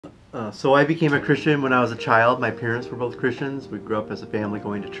So I became a Christian when I was a child. My parents were both Christians. We grew up as a family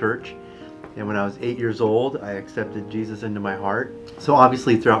going to church. And when I was 8 years old, I accepted Jesus into my heart. So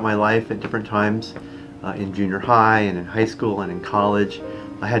obviously throughout my life at different times, in junior high and in high school and in college,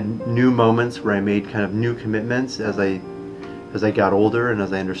 I had new moments where I made kind of new commitments as I got older and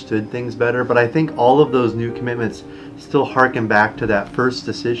as I understood things better. But I think all of those new commitments still harken back to that first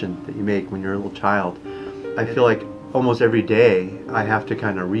decision that you make when you're a little child. I feel like almost every day I have to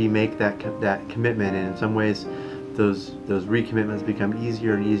kind of remake that commitment, and in some ways those recommitments become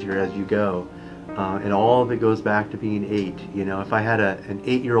easier and easier as you go. And all of it goes back to being 8. You know, if I had an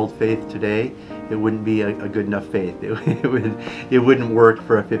 8-year-old faith today, it wouldn't be a good enough faith. It wouldn't work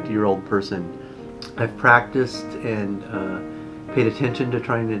for a 50-year-old person. I've practiced and paid attention to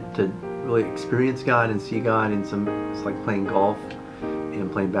trying to really experience God and see God in some, it's like playing golf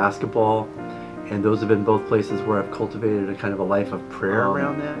and playing basketball. And those have been both places where I've cultivated a kind of a life of prayer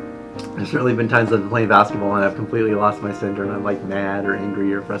around that. There's certainly been times I've been playing basketball and I've completely lost my center and I'm like mad or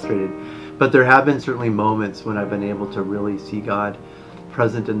angry or frustrated. But there have been certainly moments when I've been able to really see God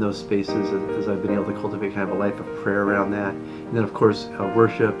present in those spaces as I've been able to cultivate kind of a life of prayer around that. And then of course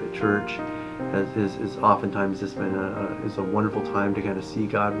worship at church is oftentimes just been a wonderful time to kind of see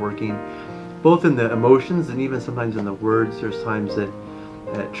God working, both in the emotions and even sometimes in the words. There's times that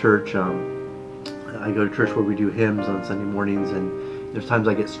at church, I go to church where we do hymns on Sunday mornings, and there's times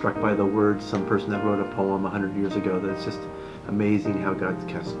I get struck by the words, some person that wrote a poem 100 years ago, that's just amazing how God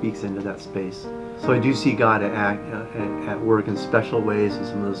kind of speaks into that space. So I do see God at work in special ways in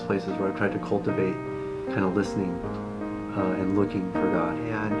some of those places where I've tried to cultivate kind of listening and looking for God.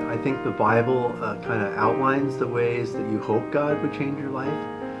 And I think the Bible kind of outlines the ways that you hope God would change your life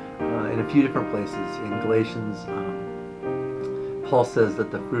in a few different places. In Galatians, Paul says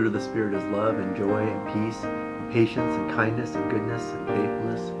that the fruit of the Spirit is love and joy and peace, and patience and kindness and goodness and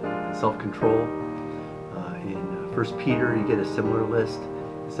faithfulness and self-control. In 1 Peter, you get a similar list.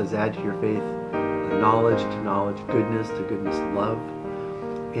 It says, add to your faith knowledge, to knowledge, goodness, to goodness, love.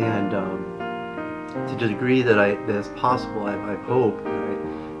 And to the degree that is possible, I hope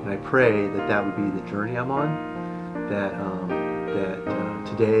and I pray that would be the journey I'm on. That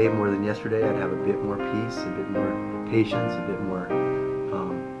today, more than yesterday, I'd have a bit more peace, a bit more patience, a bit more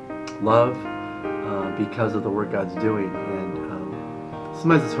love because of the work God's doing. And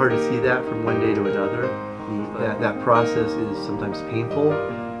sometimes it's hard to see that from one day to another. That process is sometimes painful,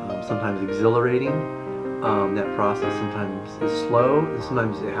 sometimes exhilarating. That process sometimes is slow.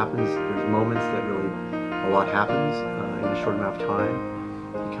 Sometimes it happens, there's moments that really a lot happens in a short amount of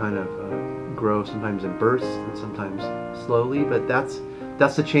time. You kind of grow sometimes in bursts and sometimes slowly, but that's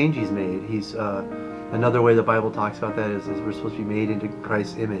the change He's made. He's another way the Bible talks about that is we're supposed to be made into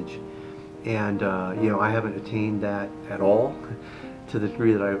Christ's image. And you know, I haven't attained that at all to the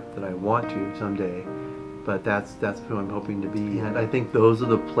degree that I want to someday. But that's who I'm hoping to be. And I think those are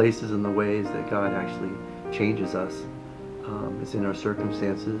the places and the ways that God actually changes us. It's in our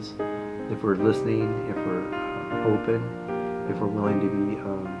circumstances. If we're listening, if we're open, if we're willing to be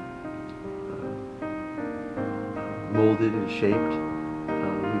molded and shaped,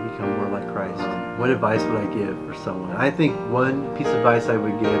 we become more like Christ. What advice would I give for someone? I think one piece of advice I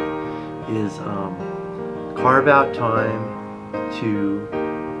would give is carve out time to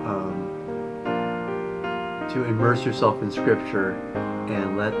immerse yourself in Scripture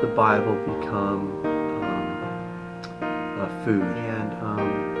and let the Bible become food.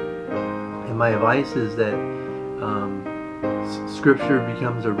 And my advice is that Scripture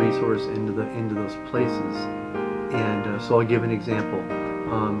becomes a resource into those places. And so I'll give an example.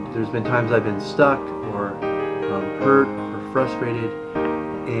 There's been times I've been stuck or hurt or frustrated,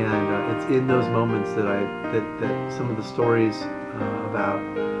 and it's in those moments that some of the stories about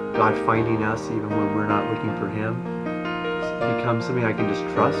God finding us even when we're not looking for Him becomes something I can just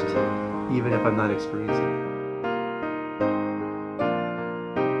trust, even if I'm not experiencing it.